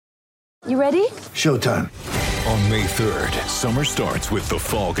You ready? Showtime. On May 3rd, summer starts with The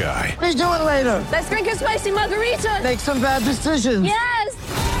Fall Guy. Let's do it later. Let's drink a spicy margarita. Make some bad decisions. Yes!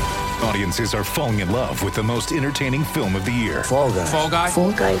 Audiences are falling in love with the most entertaining film of the year. Fall Guy. Fall Guy?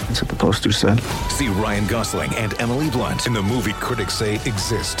 Fall Guy. That's what the poster said. See Ryan Gosling and Emily Blunt in the movie critics say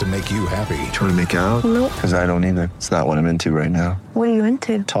exists to make you happy. Trying to make it out? Nope. Because I don't either. It's not what I'm into right now. What are you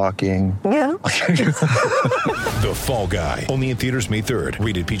into? Talking. Yeah. The Fall Guy. Only in theaters May 3rd.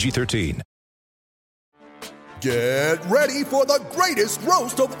 Rated PG-13. Get ready for the greatest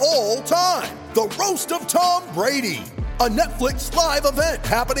roast of all time. The Roast of Tom Brady. A Netflix live event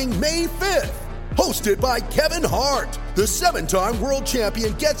happening May 5th. Hosted by Kevin Hart. The 7-time world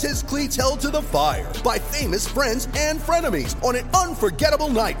champion gets his cleats held to the fire by famous friends and frenemies on an unforgettable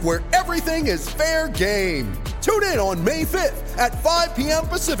night where everything is fair game. Tune in on May 5th at 5 p.m.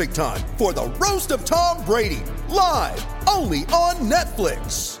 Pacific time for The Roast of Tom Brady. Live only on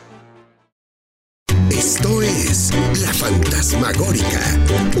Netflix. Esto es La Fantasmagórica,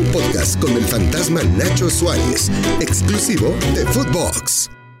 un podcast con el fantasma Nacho Suárez, exclusivo de Footbox.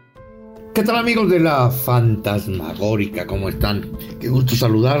 ¿Qué tal, amigos de La Fantasmagórica? ¿Cómo están? Qué gusto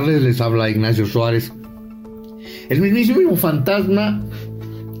saludarles, les habla Ignacio Suárez, el mismísimo fantasma,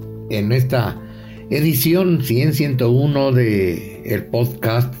 en esta edición 101 de el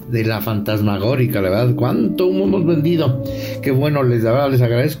podcast de La Fantasmagórica. La verdad, cuánto humo hemos vendido. Qué bueno, la verdad, les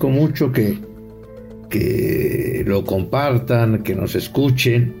agradezco mucho que lo compartan, que nos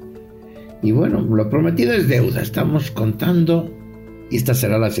escuchen. Y bueno, lo prometido es deuda. Estamos contando, y esta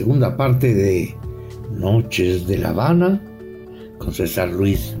será la segunda parte de Noches de La Habana con César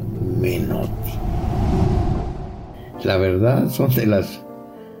Luis Menotti. La verdad, son de las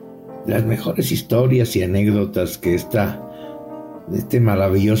mejores historias y anécdotas que este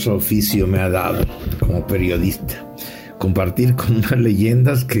maravilloso oficio me ha dado como periodista. Compartir con unas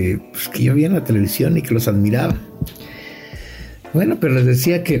leyendas que yo vi en la televisión y que los admiraba. Bueno, pero les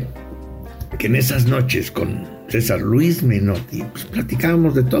decía que en esas noches con César Luis Menotti, pues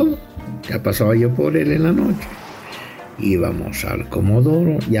platicábamos de todo. Ya pasaba yo por él en la noche. Íbamos al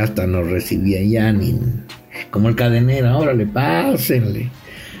Comodoro, ya hasta nos recibían ya como el cadenero, órale, pásenle.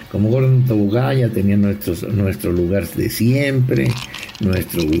 Como Gordon Tobogán ya tenía nuestro lugar de siempre,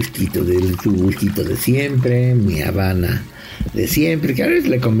 nuestro whisky de siempre, mi Habana de siempre, que a veces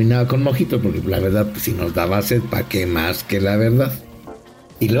le combinaba con mojito, porque la verdad, pues si nos daba sed, ¿para qué más que la verdad?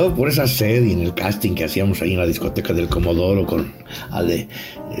 Y luego por esa sed y en el casting que hacíamos ahí en la discoteca del Comodoro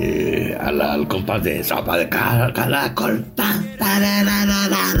al compás de sopa de caracol.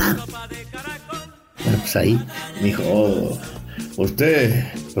 Bueno, pues ahí me dijo, usted,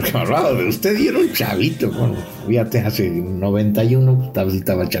 porque me hablaba de usted y era un chavito, bueno, fíjate, hace 91,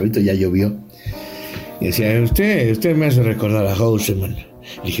 estaba chavito, ya llovió. Y decía, usted me hace recordar a Houseman.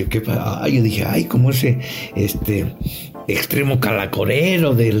 Y dije, ¿qué pasa? Yo dije, como ese extremo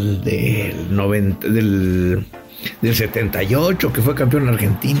calacorero del 78, que fue campeón en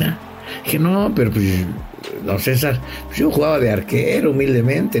Argentina. Dije, no, pero pues, don César, pues yo jugaba de arquero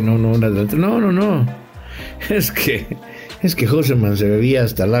humildemente, no. Es que Houseman se bebía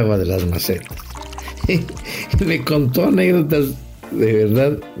hasta el agua de las macetas. Y me contó anécdotas de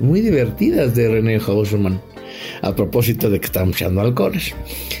verdad muy divertidas de René Houseman a propósito de que estábamos echando alcoholes.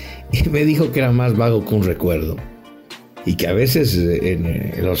 Y me dijo que era más vago que un recuerdo. Y que a veces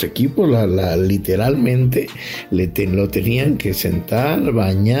en los equipos literalmente lo tenían que sentar,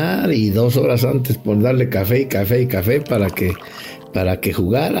 bañar y 2 horas antes darle café para que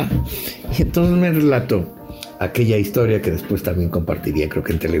jugara. Y entonces me relató aquella historia que después también compartiría, creo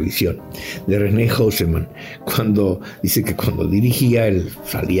que en televisión, de René Houseman, dice que cuando dirigía, él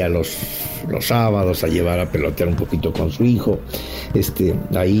salía los sábados a llevar a pelotear un poquito con su hijo,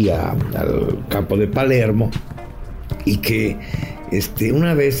 ahí al campo de Palermo, y que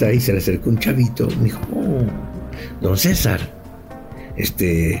una vez ahí se le acercó un chavito, me dijo, don César,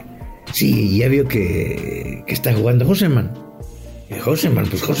 sí, ya vio que está jugando Houseman.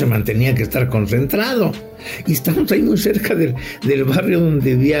 Houseman tenía que estar concentrado. Y estamos ahí muy cerca del barrio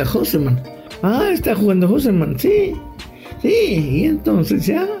donde vivía Houseman. Está jugando Houseman, sí. Y entonces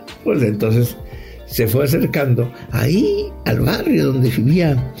entonces se fue acercando ahí al barrio donde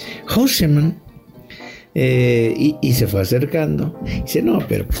vivía Houseman. Y se fue acercando. Y dice, no,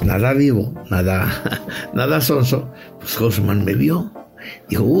 pero pues nada vivo, nada sonso. Pues Houseman me vio.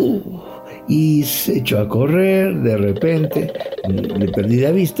 Dijo, y se echó a correr. De repente le perdí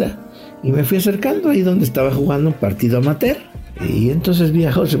de vista y me fui acercando ahí donde estaba jugando un partido amateur. Y entonces vi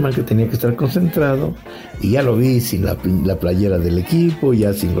a Houseman que tenía que estar concentrado, y ya lo vi sin la playera del equipo,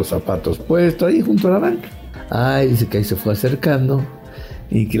 ya sin los zapatos puestos, ahí junto a la banca. Dice que ahí se fue acercando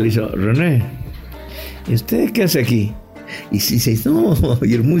Y que le hizo, René, ¿y usted qué hace aquí? Y si se no,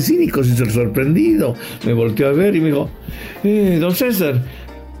 y el muy cínico, se sorprendido, me volteó a ver y me dijo, don César,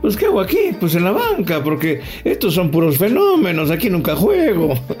 pues ¿qué hago aquí? Pues en la banca, porque estos son puros fenómenos, aquí nunca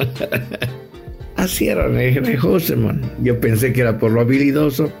juego. Así era René Joseman. Yo pensé que era por lo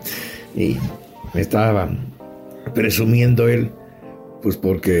habilidoso y me estaba presumiendo él, pues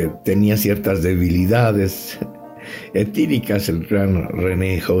porque tenía ciertas debilidades etíricas el gran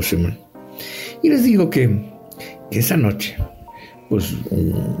René Joseman. Y les digo que esa noche, pues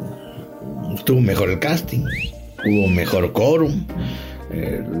estuvo mejor el casting, hubo mejor quórum,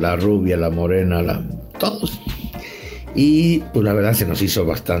 la rubia, la morena, todos. Y pues la verdad se nos hizo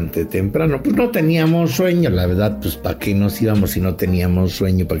bastante temprano, pues no teníamos sueño, la verdad, pues ¿para qué nos íbamos si no teníamos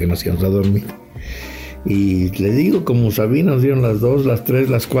sueño? ¿Para qué nos íbamos a dormir? Y le digo, como sabí, nos dieron las 2, las 3,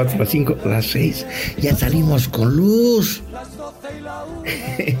 las 4, las 5, las 6, ya salimos con luz.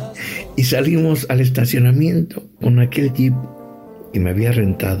 Y salimos al estacionamiento con aquel jeep que me había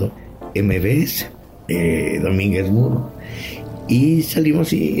rentado MBS, Domínguez Burro. Y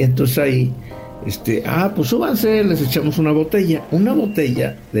salimos y entonces ahí, pues súbanse, les echamos una botella,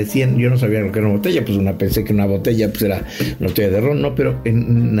 decían, yo no sabía lo que era una botella, pues pensé que una botella pues era una botella de ron, no, pero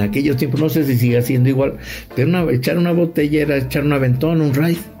en aquellos tiempos, no sé si sigue siendo igual, pero echar una botella era echar un aventón, un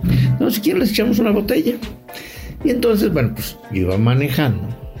ride. No, si quieren les echamos una botella. Y entonces, bueno, pues yo iba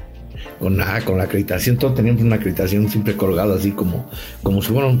manejando con la acreditación, todos teníamos una acreditación siempre colgada, así como si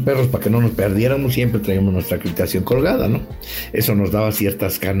fueran perros, para que no nos perdiéramos, siempre traíamos nuestra acreditación colgada, ¿no? Eso nos daba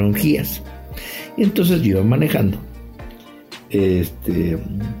ciertas canonjías. Y entonces yo iba manejando.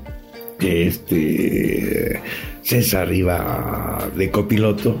 César iba de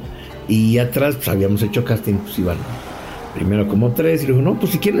copiloto y atrás, pues habíamos hecho casting, pues iban primero como 3 y luego, no,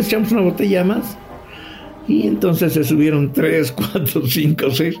 pues si quieren les echamos una botella más. Y entonces se subieron 3, 4,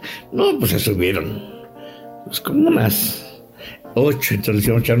 5, 6. No, pues se subieron pues como unas 8. Entonces les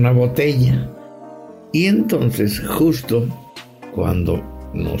íbamos a echar una botella. Y entonces, justo cuando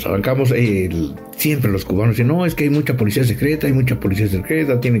nos arrancamos, siempre los cubanos dicen, no, es que hay mucha policía secreta,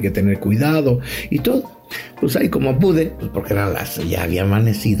 tienen que tener cuidado y todo. Pues ahí como pude, pues porque ya había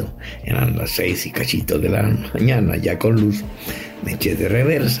amanecido, eran las 6 y cachito de la mañana, ya con luz. Me eché de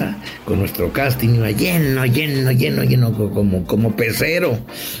reversa, con nuestro casting iba lleno,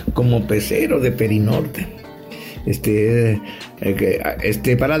 como pecero de Perinorte.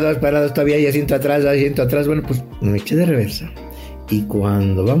 Paradas todavía hay asiento atrás, bueno, pues me eché de reversa. Y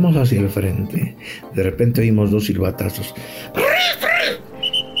cuando vamos hacia el frente, de repente oímos 2 silbatazos.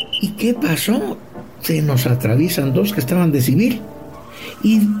 ¿Y qué pasó? Se nos atraviesan 2 que estaban de civil.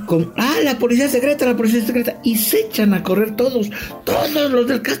 Y la policía secreta, y se echan a correr todos los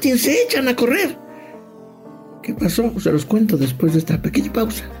del casting se echan a correr. ¿Qué pasó? Se los cuento después de esta pequeña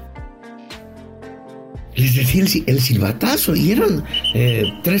pausa. Les decía el silbatazo, y eran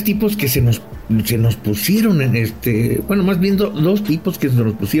 3 tipos que se nos pusieron más bien 2 tipos que se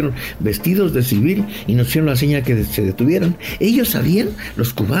nos pusieron vestidos de civil y nos hicieron la seña que se detuvieran. Ellos sabían,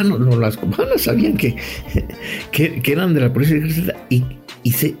 las cubanas sabían que eran de la policía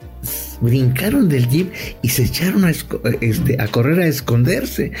y se brincaron del jeep y se echaron a correr a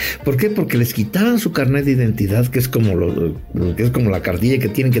esconderse. ¿Por qué? Porque les quitaban su carnet de identidad, que es como la cartilla que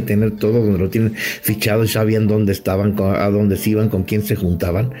tienen que tener todo, donde lo tienen fichado y sabían dónde estaban, a dónde se iban, con quién se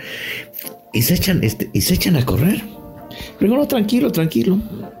juntaban, y se echan a correr. Pero no, tranquilo.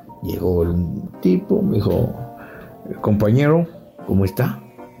 Llegó el tipo, me dijo, compañero, ¿cómo está?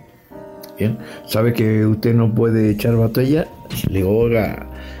 Bien, ¿sabe que usted no puede echar botella? Le digo, oiga,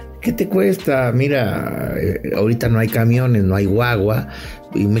 ¿qué te cuesta? Mira, ahorita no hay camiones, no hay guagua.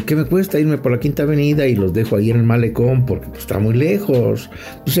 ¿Qué me cuesta irme por la Quinta Avenida y los dejo ahí en el malecón? Porque pues, está muy lejos.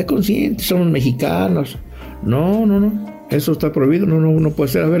 Pues sé consciente, somos mexicanos. No, eso está prohibido, no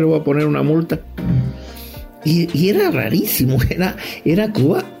puede ser. A ver, le voy a poner una multa. Y era rarísimo, era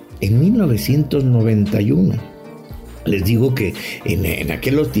Cuba en 1991. Les digo que en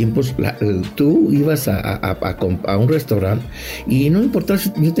aquellos tiempos tú ibas a un restaurante y no importaba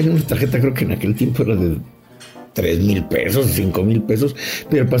si yo tenía una tarjeta, creo que en aquel tiempo era de 3,000 pesos, 5,000 pesos,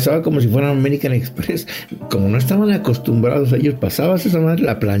 pero pasaba como si fuera American Express. Como no estaban acostumbrados a ellos, pasabas esa madre,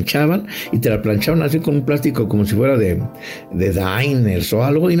 la planchaban y te la planchaban así con un plástico como si fuera de diners o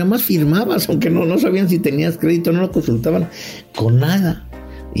algo, y nada más firmabas, aunque no sabían si tenías crédito, no lo consultaban con nada,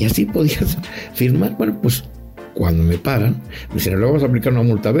 y así podías firmar. Bueno, pues cuando me paran, me dicen, le vamos a aplicar una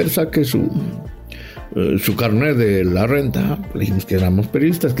multa. A ver, saque su carnet de la renta. Le dijimos que éramos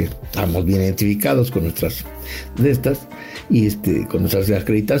periodistas, que estábamos bien identificados con nuestras de estas y con nuestras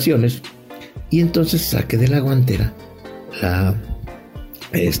acreditaciones. Y entonces saqué de la guantera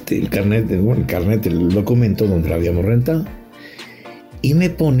el documento donde la habíamos rentado. Y me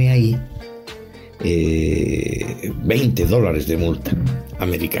pone ahí $20 de multa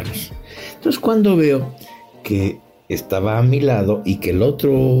americanos. Entonces, cuando veo que estaba a mi lado y que el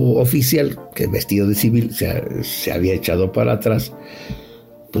otro oficial, que vestido de civil, se había echado para atrás,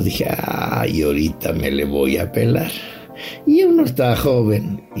 pues dije, ay, ahorita me le voy a pelar. Y uno está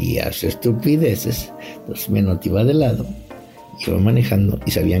joven y hace estupideces. Entonces Menotti iba de lado, iba manejando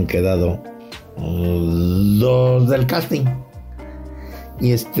y se habían quedado 2 del casting.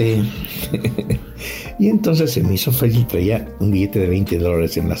 Y y entonces se me hizo fácil, traía un billete de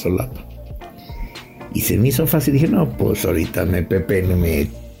 $20 en la solapa. Y se me hizo fácil, dije, no, pues ahorita me pepeno, me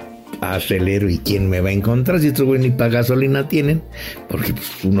acelero y quién me va a encontrar si estos güeyes ni para gasolina tienen, porque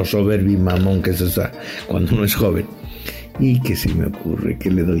pues uno soberbio y mamón que es esa cuando uno es joven. Y que se me ocurre que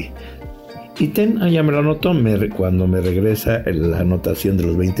le doy. Y ya me lo anotó, cuando me regresa la anotación de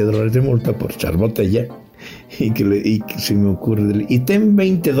los $20 de multa por echar botella. Y que se me ocurre, y ten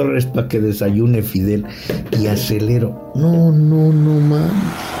 $20 para que desayune Fidel. Y acelero. No mames.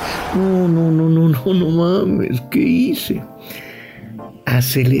 No mames. ¿Qué hice?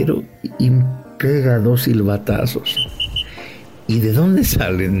 Acelero y pega 2 silbatazos. ¿Y de dónde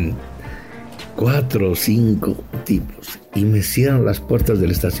salen 4 o 5 tipos? Y me cierran las puertas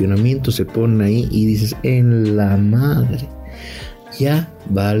del estacionamiento, se ponen ahí y dices, en la madre, ya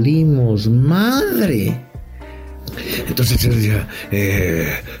valimos madre. Entonces él decía,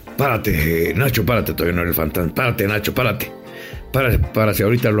 párate, Nacho, párate, todavía no eres fantasma, párate, Nacho, párate, si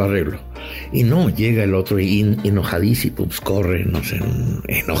ahorita lo arreglo. Y no, llega el otro y enojadísimo, pues corre, no sé,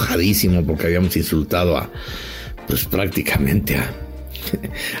 enojadísimo porque habíamos insultado pues prácticamente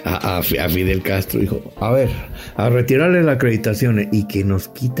a Fidel Castro. Dijo, a ver, a retirarle la acreditación y que nos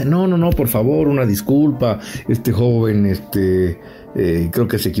quita. No, por favor, una disculpa, este joven, creo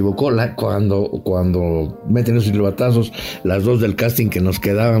que se equivocó. Cuando meten esos silbatazos, las 2 del casting que nos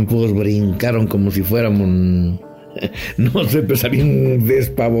quedaban, pues brincaron como si fuéramos no sé, pues salían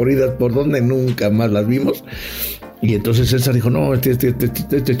despavoridas por donde nunca más las vimos. Y entonces César dijo, no, este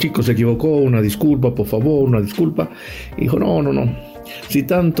chico se equivocó, una disculpa, por favor, una disculpa. Y dijo, no, si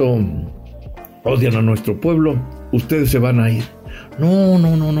tanto odian a nuestro pueblo, ustedes se van a ir. No.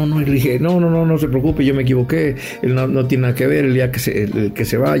 Y le dije, no se preocupe, yo me equivoqué, él no tiene nada que ver, el día que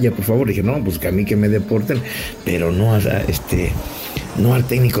se vaya, por favor. Le dije, no, pues que a mí que me deporten, pero no no al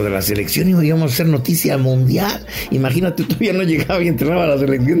técnico de la selección, y íbamos a hacer noticia mundial. Imagínate, todavía no llegaba y entrenaba a la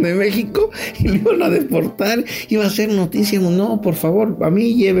selección de México y le iban a deportar, iba a hacer noticia mundial. No, por favor, a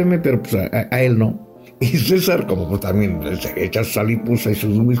mí lléveme, pero pues a él no. Y César, como pues también se echa sal y puso y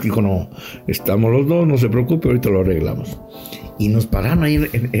sus whisky, dijo, no, estamos los dos, no se preocupe, ahorita lo arreglamos. Y nos pararon ahí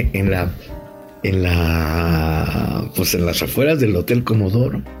en las afueras del Hotel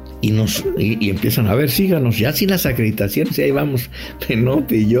Comodoro. Y empiezan a ver, síganos, ya sin las acreditaciones, y ahí vamos,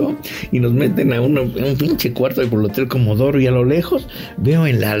 Menotti y yo, y nos meten a un pinche cuarto por el Hotel Comodoro, y a lo lejos veo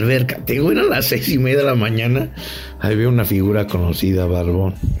en la alberca, eran las 6:30 de la mañana, ahí veo una figura conocida,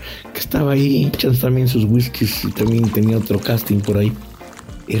 barbón, que estaba ahí echando también sus whiskies, y también tenía otro casting por ahí.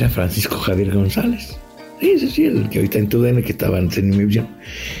 Era Francisco Javier González, sí, el que ahorita en TUDN, que estaba en Univisión.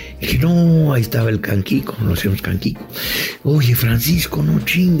 Y dije, no, ahí estaba el Canquico, conocemos Canquico. Oye, Francisco, no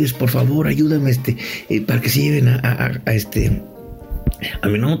chingues, por favor, ayúdame, para que se lleven a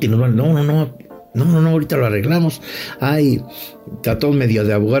Menotti. No, ahorita lo arreglamos. Ay, trató medio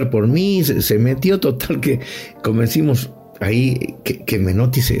de abogar por mí, se metió, total que convencimos ahí que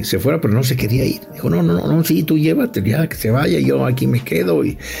Menotti se fuera, pero no se quería ir. Dijo, no, sí, tú llévate, ya que se vaya, yo aquí me quedo.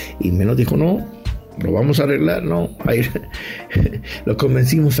 Y Menotti dijo, no, lo vamos a arreglar, no. Ahí lo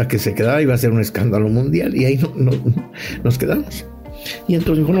convencimos a que se quedara, iba a ser un escándalo mundial, y ahí nos quedamos. Y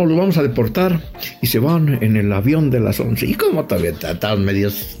entonces dijo, no, los vamos a deportar, y se van en el avión de las 11. Y como todavía estaban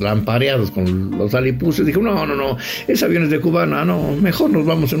medios lampareados con los alipuses, dijo, no, ese avión es de cubana, no, mejor nos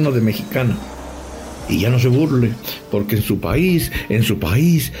vamos en uno de mexicana. Y ya no se burle, porque en su país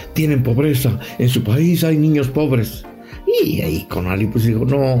tienen pobreza, en su país hay niños pobres. Y ahí con alipus dijo,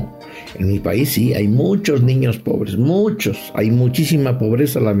 no, en mi país sí, hay muchos niños pobres, hay muchísima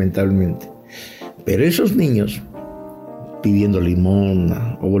pobreza lamentablemente. Pero esos niños pidiendo limón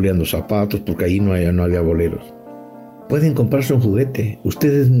o boleando zapatos, porque ahí no había boleros, pueden comprarse un juguete.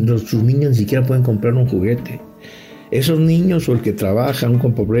 Ustedes, sus niños, ni siquiera pueden comprar un juguete. Esos niños, o el que trabaja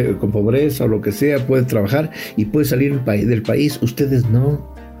con pobreza o lo que sea, puede trabajar y puede salir del país. Ustedes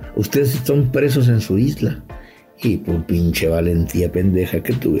no. Ustedes están presos en su isla. Y por pinche valentía pendeja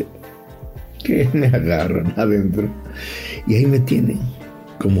que tuve, que me agarran adentro. Y ahí me tienen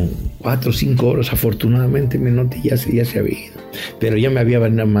como 4 o 5 horas. Afortunadamente Menotti ya se había ido. pero ya me había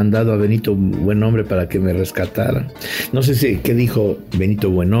mandado a Benito Buenhombre para que me rescatara. No sé qué dijo Benito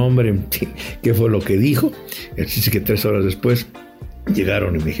Buenhombre, qué fue lo que dijo. El chiste es que 3 horas después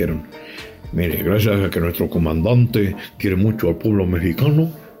llegaron y me dijeron: mire, gracias a que nuestro comandante quiere mucho al pueblo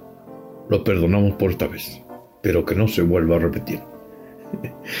mexicano, lo perdonamos por esta vez, pero que no se vuelva a repetir.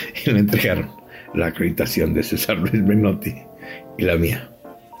 Y le entregaron la acreditación de César Luis Menotti y la mía.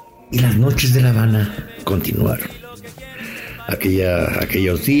 Y las Noches de La Habana continuaron.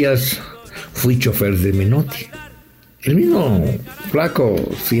 Aquellos días fui chofer de Menotti. El mismo flaco,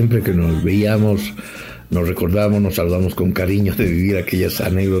 siempre que nos veíamos, nos recordamos, nos saludamos con cariño de vivir aquellas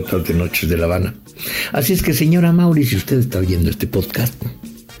anécdotas de Noches de La Habana. Así es que, señora Mauri, si usted está oyendo este podcast,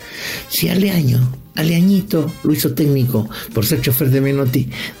 si Aleañito lo hizo técnico por ser chofer de Menotti,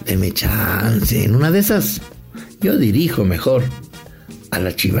 deme chance. En una de esas, yo dirijo mejor a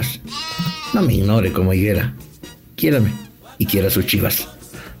las Chivas. No me ignore como higuera. Quiérame y quiera sus Chivas.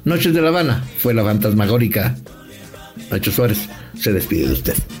 Noches de La Habana fue la fantasmagórica. Nacho Suárez se despide de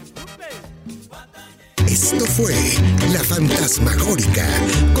usted. Esto fue La Fantasmagórica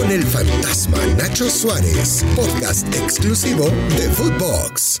con el fantasma Nacho Suárez, podcast exclusivo de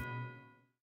Footbox.